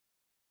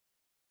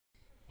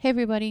Hey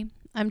everybody,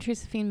 I'm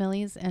Josephine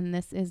Millies, and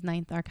this is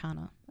Ninth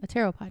Arcana, a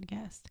tarot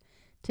podcast.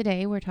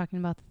 Today we're talking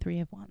about the Three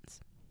of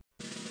Wands.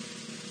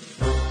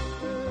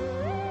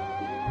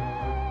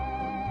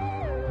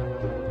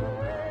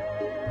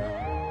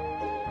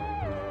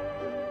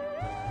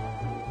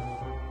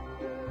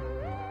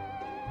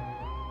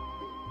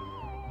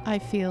 I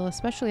feel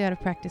especially out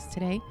of practice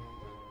today.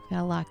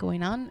 Got a lot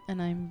going on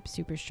and I'm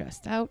super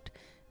stressed out.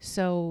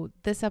 So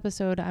this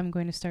episode, I'm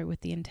going to start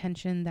with the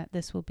intention that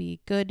this will be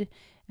good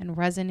and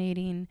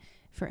resonating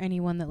for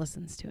anyone that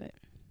listens to it.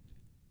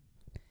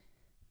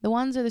 The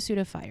wands are the suit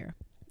of fire,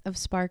 of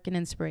spark and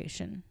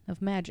inspiration, of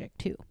magic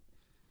too.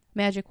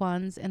 Magic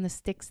wands and the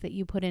sticks that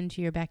you put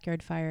into your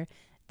backyard fire,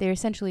 they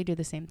essentially do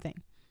the same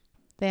thing.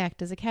 They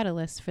act as a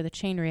catalyst for the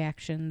chain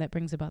reaction that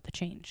brings about the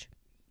change.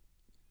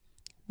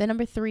 The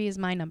number 3 is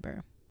my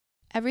number.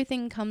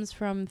 Everything comes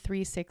from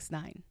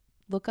 369.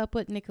 Look up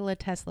what Nikola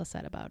Tesla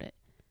said about it.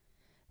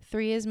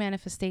 3 is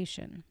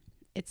manifestation.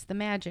 It's the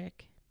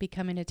magic,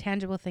 becoming a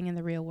tangible thing in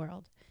the real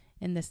world,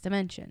 in this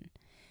dimension.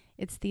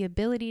 It's the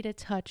ability to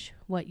touch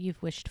what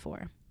you've wished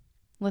for.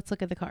 Let's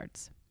look at the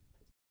cards.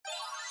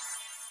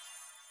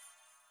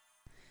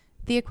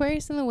 The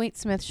Aquarius and the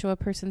Waite-Smith show a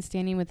person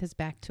standing with his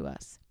back to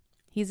us.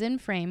 He's in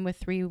frame with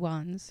 3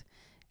 wands,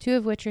 2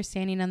 of which are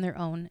standing on their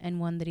own and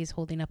 1 that he's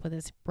holding up with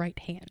his right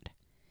hand.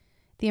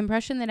 The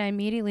impression that I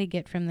immediately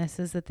get from this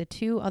is that the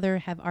 2 other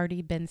have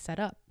already been set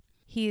up.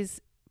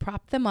 He's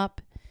propped them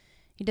up.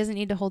 He doesn't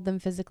need to hold them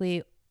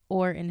physically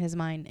or in his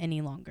mind any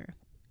longer.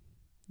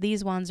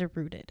 These wands are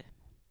rooted.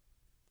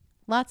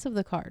 Lots of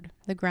the card,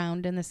 the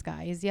ground and the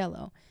sky, is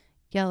yellow.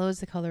 Yellow is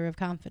the color of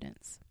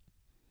confidence.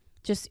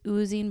 Just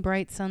oozing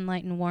bright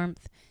sunlight and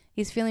warmth.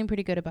 He's feeling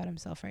pretty good about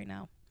himself right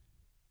now.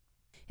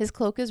 His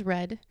cloak is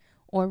red,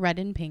 or red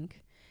and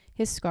pink.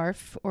 His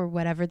scarf, or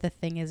whatever the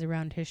thing is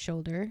around his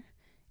shoulder,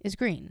 is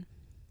green.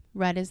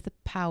 Red is the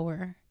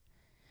power.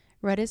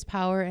 Red is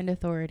power and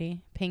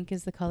authority. Pink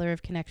is the color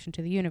of connection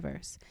to the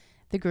universe.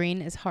 The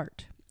green is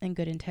heart and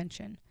good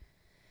intention.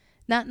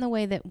 Not in the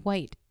way that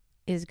white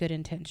is good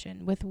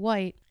intention. With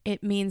white,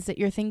 it means that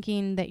you're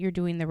thinking that you're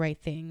doing the right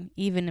thing,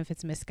 even if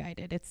it's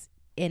misguided. It's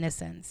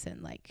innocence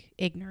and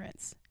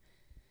ignorance.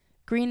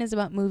 Green is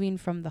about moving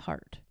from the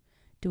heart,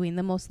 doing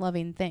the most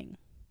loving thing.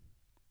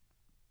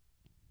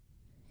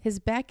 His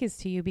back is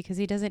to you because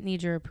he doesn't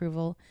need your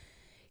approval.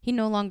 He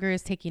no longer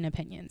is taking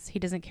opinions. He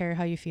doesn't care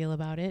how you feel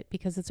about it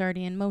because it's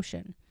already in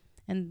motion,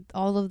 and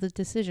all of the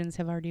decisions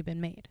have already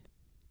been made.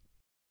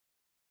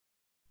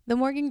 The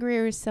Morgan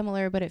Greer is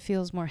similar, but it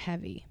feels more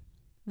heavy.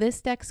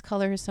 This deck's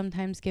colors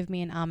sometimes give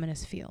me an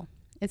ominous feel.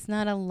 It's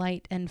not a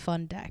light and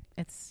fun deck.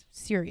 It's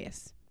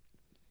serious.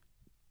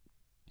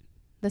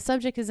 The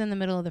subject is in the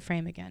middle of the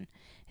frame again.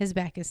 His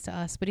back is to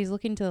us, but he's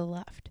looking to the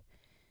left.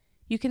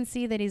 You can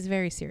see that he's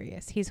very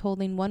serious. He's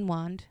holding 1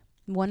 wand.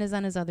 1 is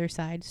on his other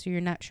side, so you're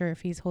not sure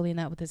if he's holding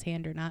that with his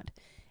hand or not.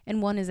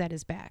 And 1 is at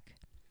his back.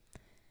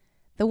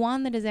 The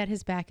wand that is at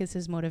his back is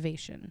his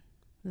motivation.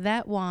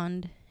 That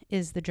wand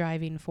is the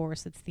driving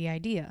force. It's the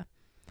idea.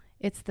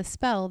 It's the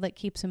spell that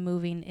keeps him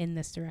moving in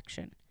this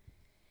direction.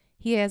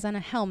 He has on a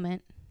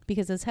helmet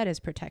because his head is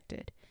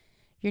protected.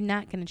 You're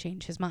not going to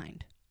change his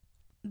mind.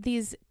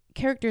 These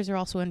characters are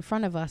also in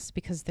front of us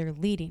because they're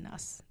leading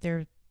us.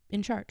 They're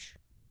in charge.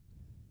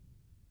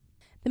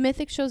 The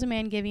mythic shows a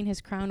man giving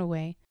his crown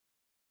away.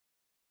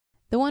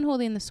 The one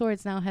holding the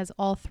swords now has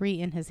all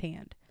 3 in his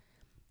hand.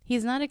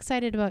 He's not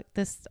excited about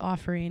this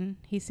offering.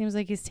 He seems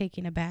like he's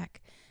taking it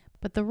back,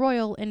 but the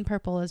royal in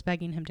purple is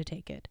begging him to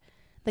take it.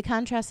 The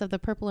contrast of the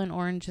purple and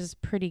orange is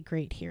pretty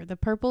great here. The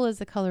purple is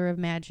the color of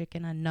magic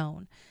and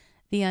unknown.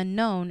 The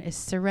unknown is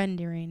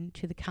surrendering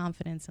to the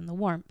confidence and the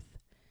warmth.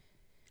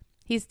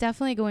 He's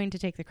definitely going to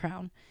take the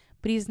crown,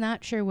 but he's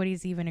not sure what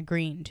he's even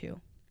agreeing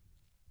to.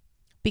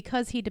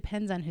 Because he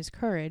depends on his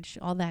courage,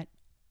 all that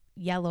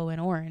yellow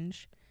and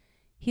orange,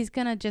 he's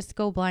going to just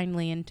go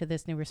blindly into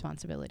this new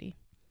responsibility.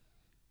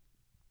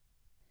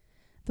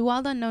 The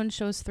Wild Unknown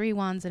shows 3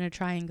 wands in a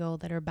triangle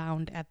that are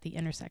bound at the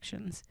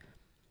intersections.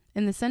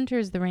 In the center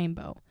is the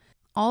rainbow.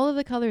 All of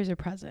the colors are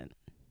present,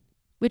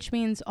 which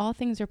means all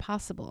things are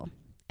possible,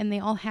 and they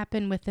all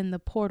happen within the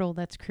portal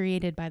that's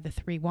created by the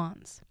 3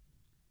 wands.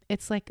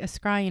 It's like a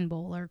scrying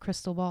bowl or a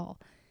crystal ball.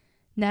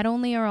 Not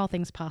only are all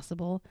things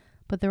possible,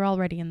 but they're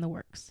already in the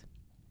works.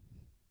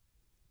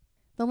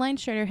 The line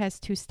strider has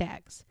 2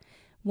 stags.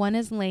 1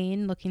 is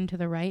laying, looking to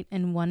the right,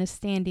 and 1 is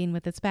standing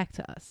with its back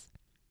to us.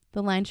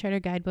 The Line Strider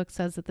guidebook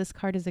says that this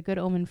card is a good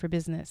omen for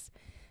business,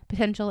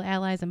 potential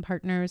allies and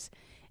partners.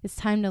 It's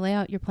time to lay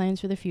out your plans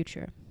for the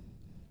future.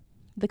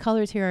 The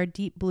colors here are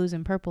deep blues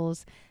and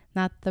purples,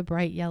 not the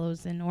bright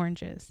yellows and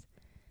oranges.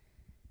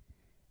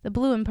 The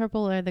blue and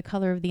purple are the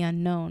color of the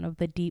unknown, of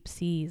the deep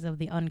seas, of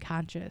the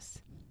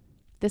unconscious.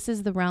 This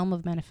is the realm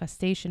of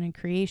manifestation and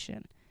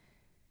creation.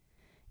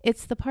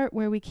 It's the part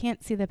where we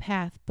can't see the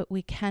path, but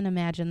we can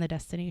imagine the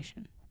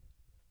destination.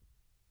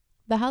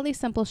 The Holly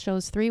symbol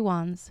shows 3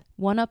 wands,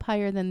 1 up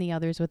higher than the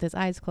others with his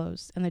eyes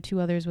closed, and the 2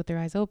 others with their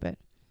eyes open.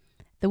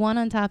 The one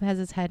on top has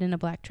his head in a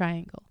black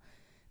triangle.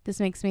 This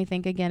makes me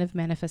think again of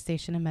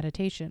manifestation and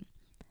meditation.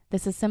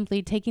 This is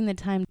simply taking the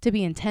time to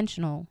be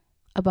intentional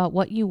about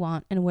what you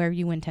want and where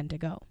you intend to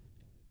go.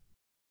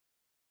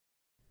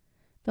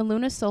 The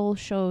Luna Soul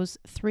shows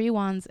 3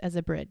 wands as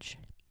a bridge.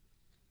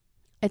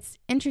 It's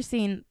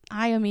interesting.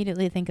 I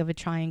immediately think of a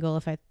triangle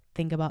if I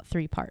think about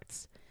 3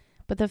 parts.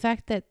 But the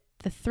fact that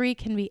the 3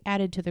 can be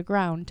added to the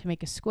ground to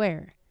make a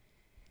square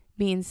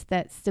means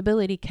that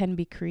stability can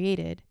be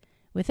created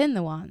within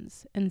the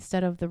wands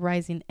instead of the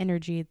rising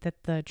energy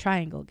that the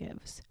triangle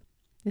gives.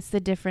 It's the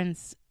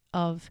difference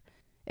of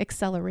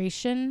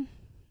acceleration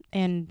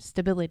and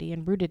stability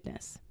and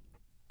rootedness.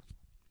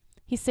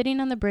 He's sitting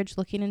on the bridge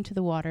looking into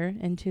the water,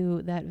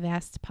 into that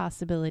vast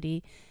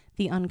possibility,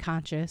 the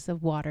unconscious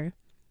of water,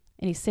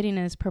 and he's sitting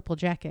in his purple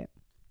jacket.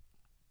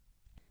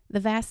 The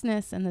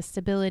vastness and the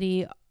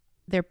stability,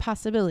 they're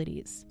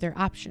possibilities, they're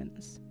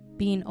options.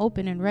 Being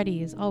open and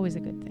ready is always a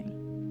good thing.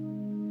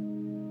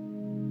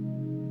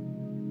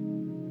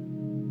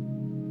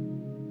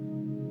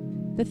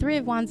 The 3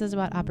 of Wands is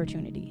about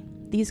opportunity.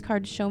 These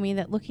cards show me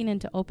that looking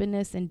into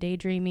openness and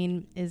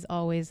daydreaming is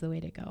always the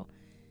way to go.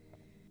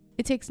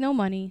 It takes no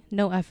money,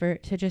 no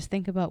effort to just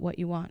think about what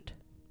you want,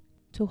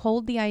 to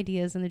hold the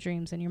ideas and the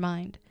dreams in your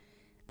mind.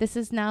 This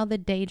is now the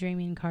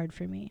daydreaming card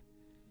for me.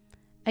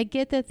 I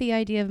get that the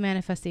idea of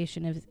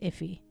manifestation is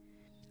iffy.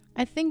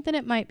 I think that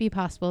it might be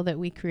possible that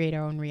we create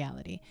our own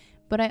reality,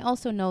 but I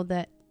also know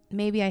that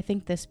maybe I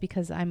think this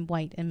because I'm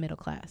white and middle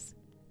class.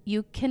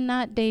 You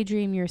cannot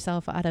daydream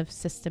yourself out of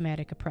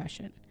systematic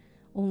oppression.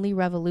 Only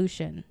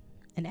revolution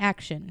and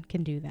action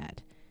can do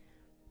that.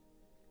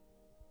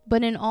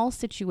 But in all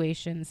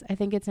situations, I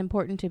think it's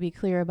important to be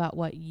clear about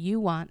what you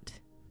want,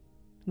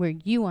 where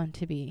you want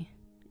to be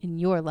in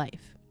your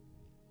life.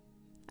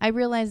 I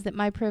realize that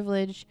my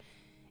privilege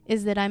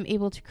is that I'm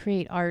able to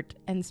create art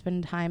and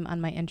spend time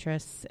on my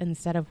interests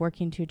instead of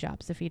working 2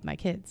 jobs to feed my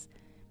kids.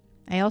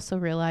 I also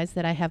realize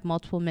that I have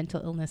multiple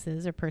mental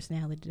illnesses or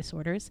personality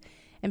disorders,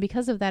 and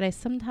because of that, I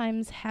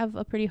sometimes have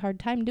a pretty hard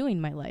time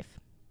doing my life.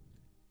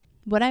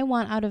 What I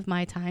want out of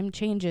my time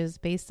changes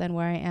based on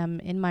where I am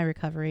in my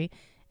recovery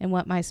and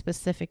what my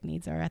specific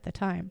needs are at the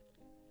time.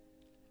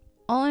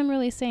 All I'm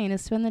really saying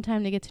is spend the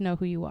time to get to know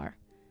who you are,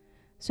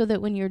 so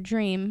that when your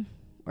dream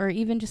or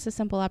even just a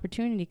simple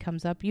opportunity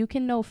comes up, you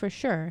can know for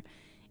sure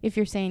if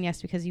you're saying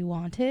yes because you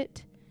want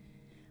it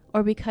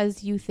or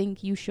because you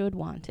think you should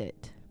want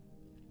it.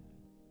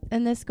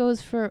 And this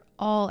goes for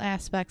all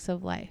aspects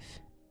of life,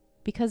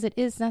 because it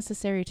is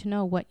necessary to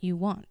know what you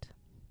want.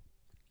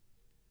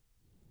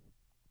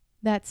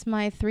 That's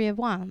my 3 of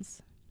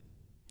Wands.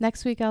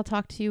 Next week, I'll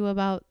talk to you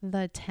about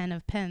the 10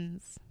 of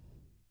Pens.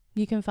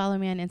 You can follow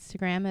me on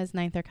Instagram as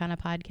 9th Arcana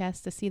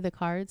Podcast to see the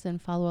cards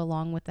and follow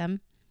along with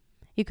them.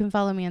 You can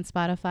follow me on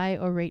Spotify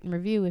or rate and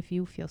review if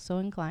you feel so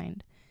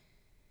inclined.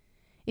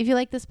 If you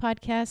like this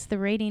podcast, the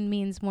rating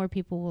means more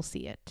people will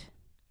see it.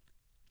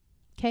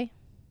 Okay?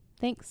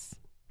 Thanks.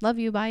 Love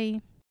you.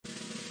 Bye.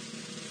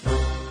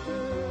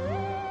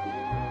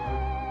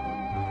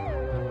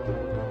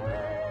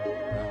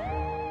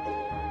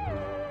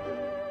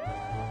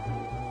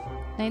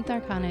 Ninth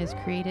Arcana is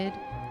created,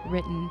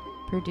 written,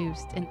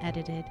 produced, and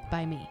edited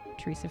by me,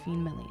 Teresa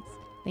Fiend Millies.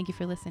 Thank you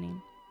for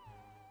listening.